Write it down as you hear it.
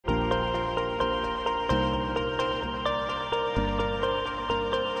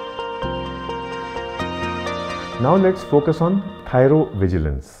Now let's focus on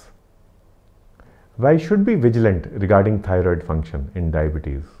thyrovigilance. Why should be vigilant regarding thyroid function in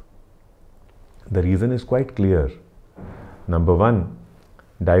diabetes? The reason is quite clear. Number one,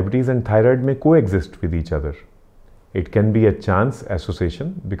 diabetes and thyroid may coexist with each other. It can be a chance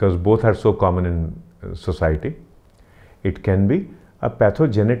association because both are so common in society. It can be a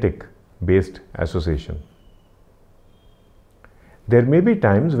pathogenetic based association. There may be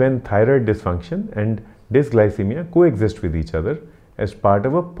times when thyroid dysfunction and dysglycemia coexist with each other as part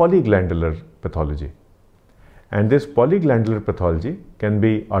of a polyglandular pathology. And this polyglandular pathology can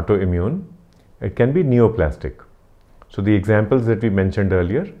be autoimmune, it can be neoplastic. So the examples that we mentioned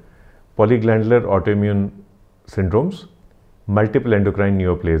earlier, polyglandular autoimmune syndromes, multiple endocrine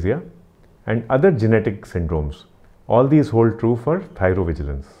neoplasia, and other genetic syndromes, all these hold true for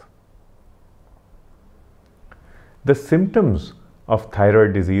thyrovigilance. The symptoms of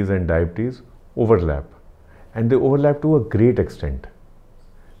thyroid disease and diabetes overlap, and they overlap to a great extent.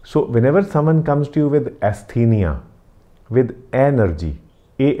 So whenever someone comes to you with asthenia, with anergy,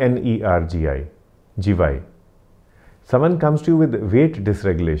 A-N-E-R-G-I, GY, someone comes to you with weight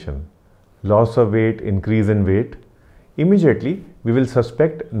dysregulation, loss of weight, increase in weight, immediately we will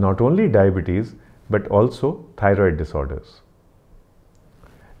suspect not only diabetes but also thyroid disorders.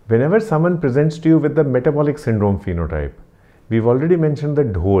 Whenever someone presents to you with the metabolic syndrome phenotype, we've already mentioned the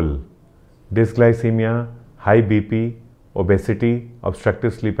DHOL, dysglycemia, high BP, obesity,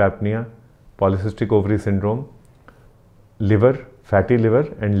 obstructive sleep apnea, polycystic ovary syndrome, liver, fatty liver,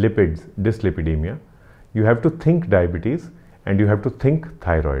 and lipids, dyslipidemia. You have to think diabetes and you have to think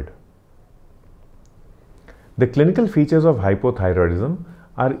thyroid. The clinical features of hypothyroidism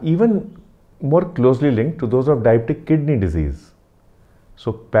are even more closely linked to those of diabetic kidney disease.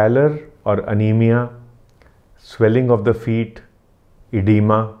 So pallor or anemia, swelling of the feet,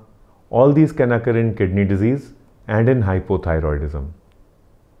 edema, all these can occur in kidney disease and in hypothyroidism.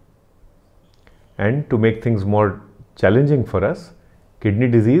 And to make things more challenging for us, kidney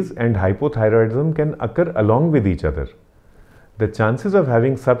disease and hypothyroidism can occur along with each other. The chances of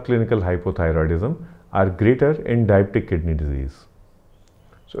having subclinical hypothyroidism are greater in diabetic kidney disease.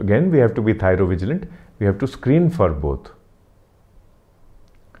 So again, we have to be thyrovigilant. We have to screen for both.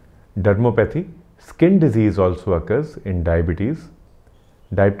 Dermopathy, skin disease also occurs in diabetes.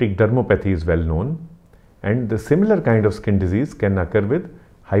 Diabetic dermopathy is well known, and the similar kind of skin disease can occur with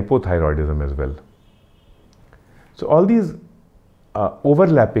hypothyroidism as well. So all these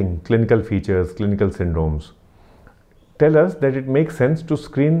overlapping clinical features, clinical syndromes tell us that it makes sense to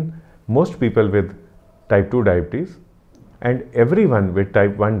screen most people with type 2 diabetes and everyone with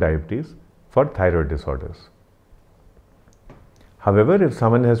type 1 diabetes for thyroid disorders. However, if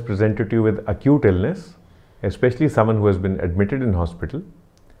someone has presented to you with acute illness, especially someone who has been admitted in hospital,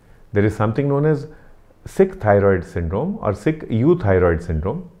 there is something known as sick thyroid syndrome or sick euthyroid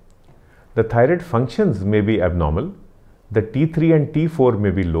syndrome. The thyroid functions may be abnormal, the T3 and T4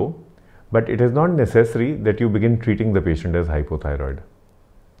 may be low, but it is not necessary that you begin treating the patient as hypothyroid.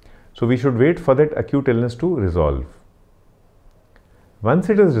 So we should wait for that acute illness to resolve. Once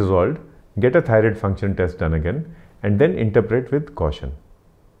it is resolved, get a thyroid function test done again and then interpret with caution.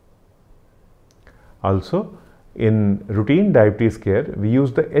 Also, in routine diabetes care, we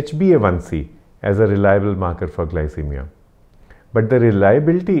use the HbA1c as a reliable marker for glycemia. But the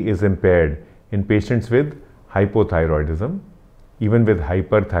reliability is impaired in patients with hypothyroidism, even with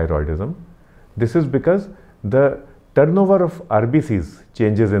hyperthyroidism. This is because the turnover of RBCs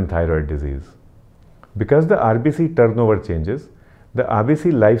changes in thyroid disease. Because the RBC turnover changes, the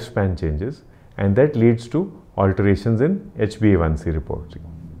RBC lifespan changes, and that leads to alterations in HbA1c reporting.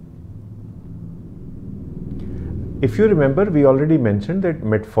 If you remember, we already mentioned that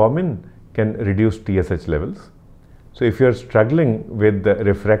metformin can reduce TSH levels. So if you are struggling with the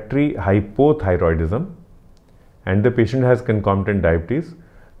refractory hypothyroidism and the patient has concomitant diabetes,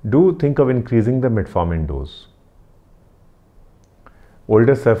 do think of increasing the metformin dose.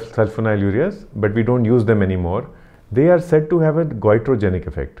 Older sulfonylureas, but we don't use them anymore, they are said to have a goitrogenic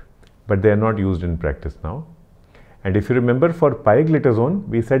effect, but they are not used in practice now. And if you remember, for pioglitazone,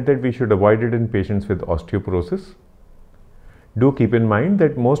 we said that we should avoid it in patients with osteoporosis. Do keep in mind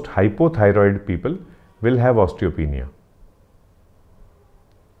that most hypothyroid people will have osteopenia.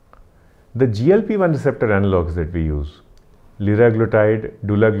 The GLP-1 receptor analogs that we use, liraglutide,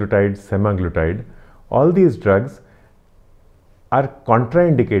 dulaglutide, semaglutide, all these drugs are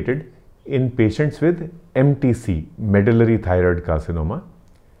contraindicated in patients with MTC, medullary thyroid carcinoma,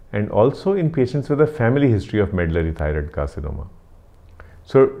 and also in patients with a family history of medullary thyroid carcinoma.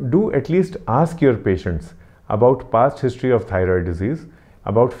 So do at least ask your patients about past history of thyroid disease,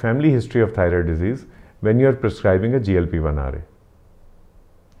 about family history of thyroid disease, when you are prescribing a GLP-1 RA.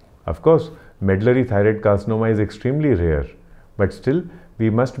 Of course, medullary thyroid carcinoma is extremely rare, but still we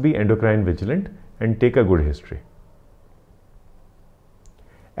must be endocrine vigilant and take a good history.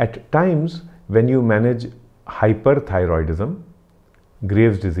 At times, when you manage hyperthyroidism,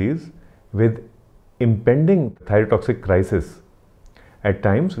 Graves' disease with impending thyrotoxic crisis, at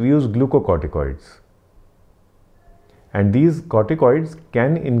times we use glucocorticoids. And these corticoids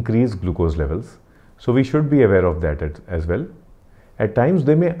can increase glucose levels, so we should be aware of that as well. At times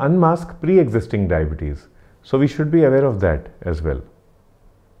they may unmask pre-existing diabetes, so we should be aware of that as well.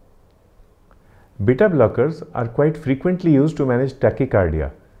 Beta blockers are quite frequently used to manage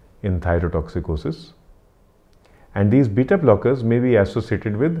tachycardia in thyrotoxicosis, and these beta blockers may be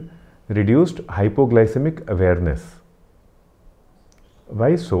associated with reduced hypoglycemic awareness.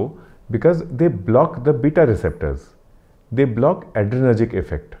 Why so? Because they block the beta receptors. They block adrenergic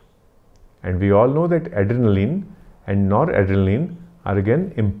effect. And we all know that adrenaline and noradrenaline are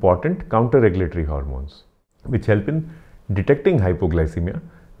again important counter-regulatory hormones, which help in detecting hypoglycemia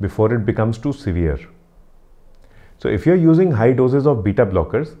before it becomes too severe. So if you are using high doses of beta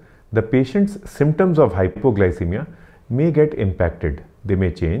blockers, the patient's symptoms of hypoglycemia may get impacted. They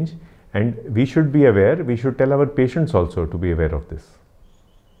may change, and we should be aware, we should tell our patients also to be aware of this.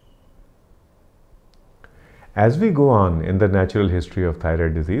 As we go on in the natural history of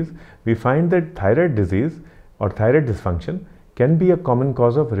thyroid disease, we find that thyroid disease or thyroid dysfunction can be a common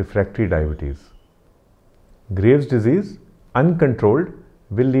cause of refractory diabetes. Graves' disease, uncontrolled,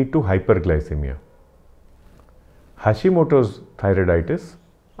 will lead to hyperglycemia. Hashimoto's thyroiditis,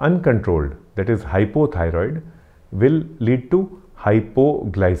 uncontrolled, that is hypothyroid, will lead to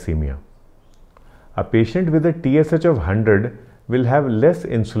hypoglycemia. A patient with a TSH of 100 will have less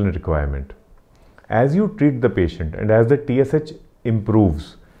insulin requirement. As you treat the patient and as the TSH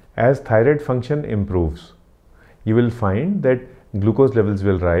improves, as thyroid function improves, you will find that glucose levels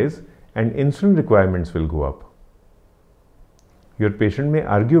will rise and insulin requirements will go up. Your patient may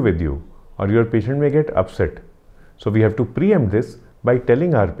argue with you, or your patient may get upset. So we have to preempt this by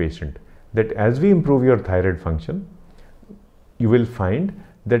telling our patient that as we improve your thyroid function, you will find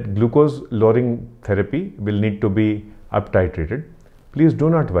that glucose lowering therapy will need to be up titrated. Please do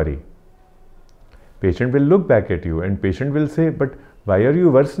not worry. Patient will look back at you and patient will say, but why are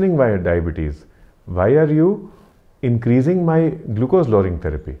you worsening my diabetes? Why are you increasing my glucose lowering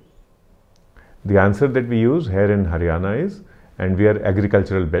therapy? The answer that we use here in Haryana is, and we are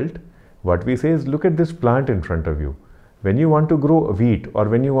agricultural belt, what we say is, look at this plant in front of you. When you want to grow wheat or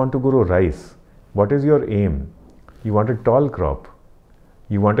when you want to grow rice, what is your aim? You want a tall crop.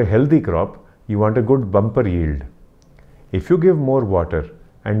 You want a healthy crop. You want a good bumper yield. If you give more water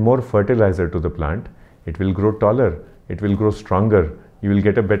and more fertilizer to the plant, it will grow taller, it will grow stronger, you will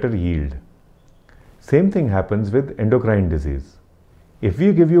get a better yield. Same thing happens with endocrine disease. If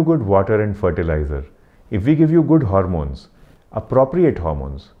we give you good water and fertilizer, if we give you good hormones, appropriate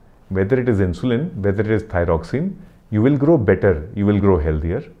hormones, whether it is insulin, whether it is thyroxine, you will grow better, you will grow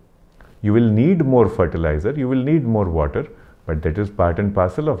healthier. You will need more fertilizer, you will need more water, but that is part and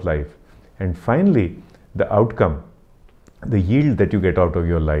parcel of life. And finally, the outcome, the yield that you get out of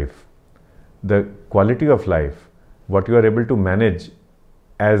your life, the quality of life, what you are able to manage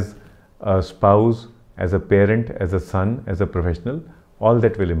as a spouse, as a parent, as a son, as a professional, all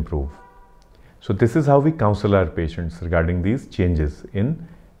that will improve. So this is how we counsel our patients regarding these changes in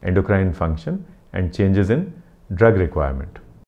endocrine function and changes in drug requirement.